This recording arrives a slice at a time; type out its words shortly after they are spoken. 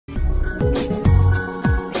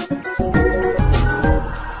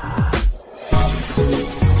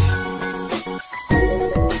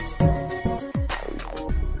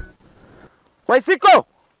Waisiko!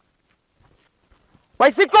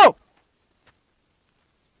 Waisiko!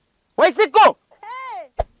 Waisiko! Hey!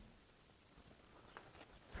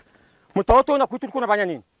 Mtoto unakuita ulikuwa unafanya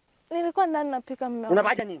nini? Nilikuwa ndani napika mume wangu.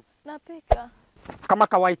 Unafanya nini? Napika. Kama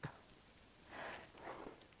kawaida.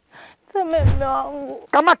 Samehe mume wangu.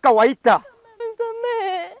 Kama kawaida.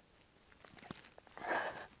 Samehe.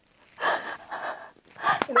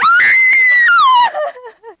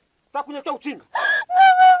 Takunyeta uchinga. Mungu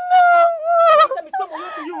naomba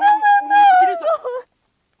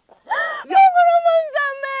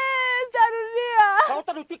tarudia.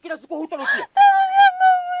 Hautarudia kila siku hutarudia. Tarudia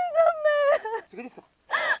Mungu samehe. Sikiliza.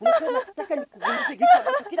 Nataka nikufundishe kitu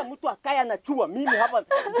ambacho kila mtu akaya anajua. Mimi hapa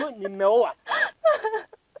ndio nimeoa.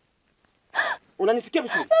 Unanisikia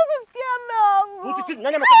vizuri? Nakusikia mume wangu. Rudi chini.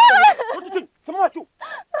 Nani amekuambia? Rudi chini. Sema juu.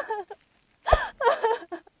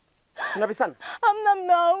 Unabisana? Hamna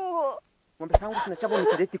mume wangu. Ng'ombe zangu zinachapa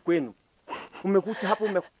mcheleti kwenu. Umekuja hapo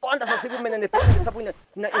umekonda sasa hivi umenenepea kwa sababu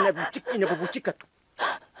inabubuchika tu.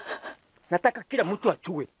 Nataka kila mtu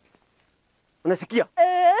ajue. Unasikia?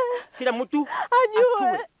 Kila mtu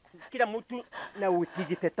ajue. Kila mtu na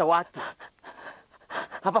utigi teta watu.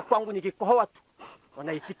 Hapa kwangu nikikohoa watu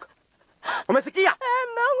wanaitika. Umesikia?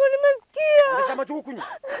 Mume wangu nimesikia. Ndio kama chuku kunywa.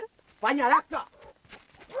 Fanya haraka.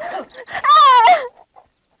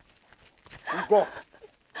 Ngo.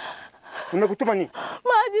 Nimekutuma nini?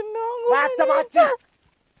 Maji mume wangu. Bata maji.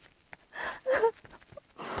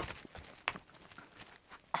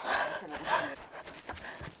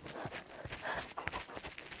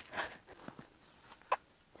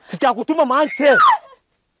 Sijakutuma manche.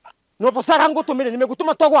 Noposara ngutumile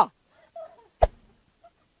nimekutuma togwa.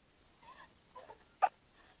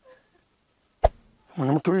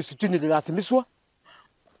 Mwanamke huyu sijui nililazimishwa.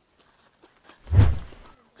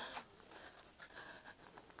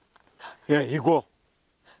 Here you go.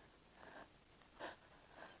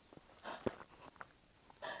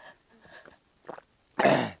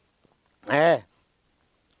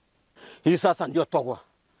 Hii sasa ndio togwa.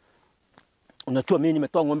 Unajua mimi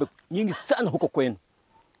nimetoa ng'ombe nyingi sana huko kwenu.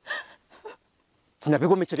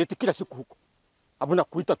 Tunapigwa micheleti kila siku huko. Abuna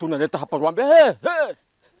kuita tu unaleta hapa Rwambe.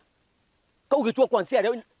 Kau ungejua kuanzia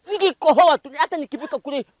leo nikikohoa tu hata nikipika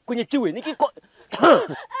kule kwenye chiwe nikiko.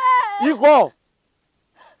 Iko.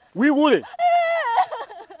 Wigule.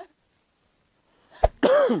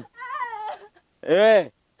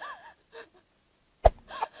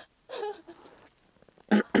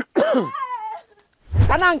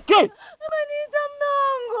 Kananke. Ameniita mume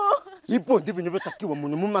wangu. Ipo ndivyo ninavyotakiwa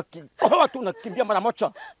mume akikohoa tu unakimbia mara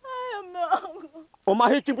moja. Haya mume wangu.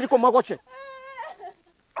 Omahiti mliko magoche.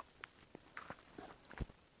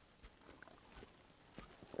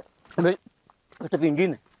 Vitu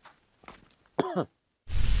vingine.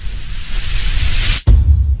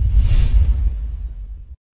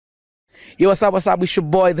 Yo, what's up? It's your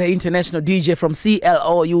boy, the international DJ from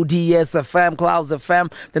CLOUDS FM, Clouds FM,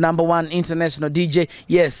 the #1 international DJ.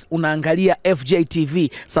 Yes, unaangalia FJ TV.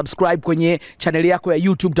 Subscribe kwenye channel yako ya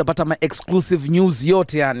YouTube, utapata ma exclusive news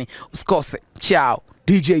yote yani. Usikose. Ciao.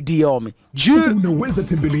 DJ Diomi. Unaweza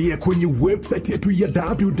tembelea kwenye website yetu ya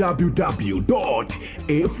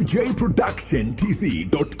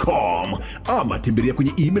www.fjproductiontz.com ama tembelea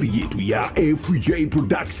kwenye email yetu ya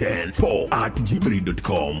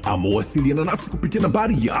fjproduction4@gmail.com ama wasiliana nasi kupitia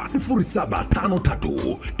nambari ya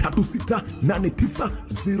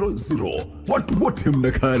 0753368900. Watu wote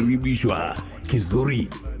mnakaribishwa. Kizuri,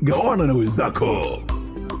 gawana na wenzako.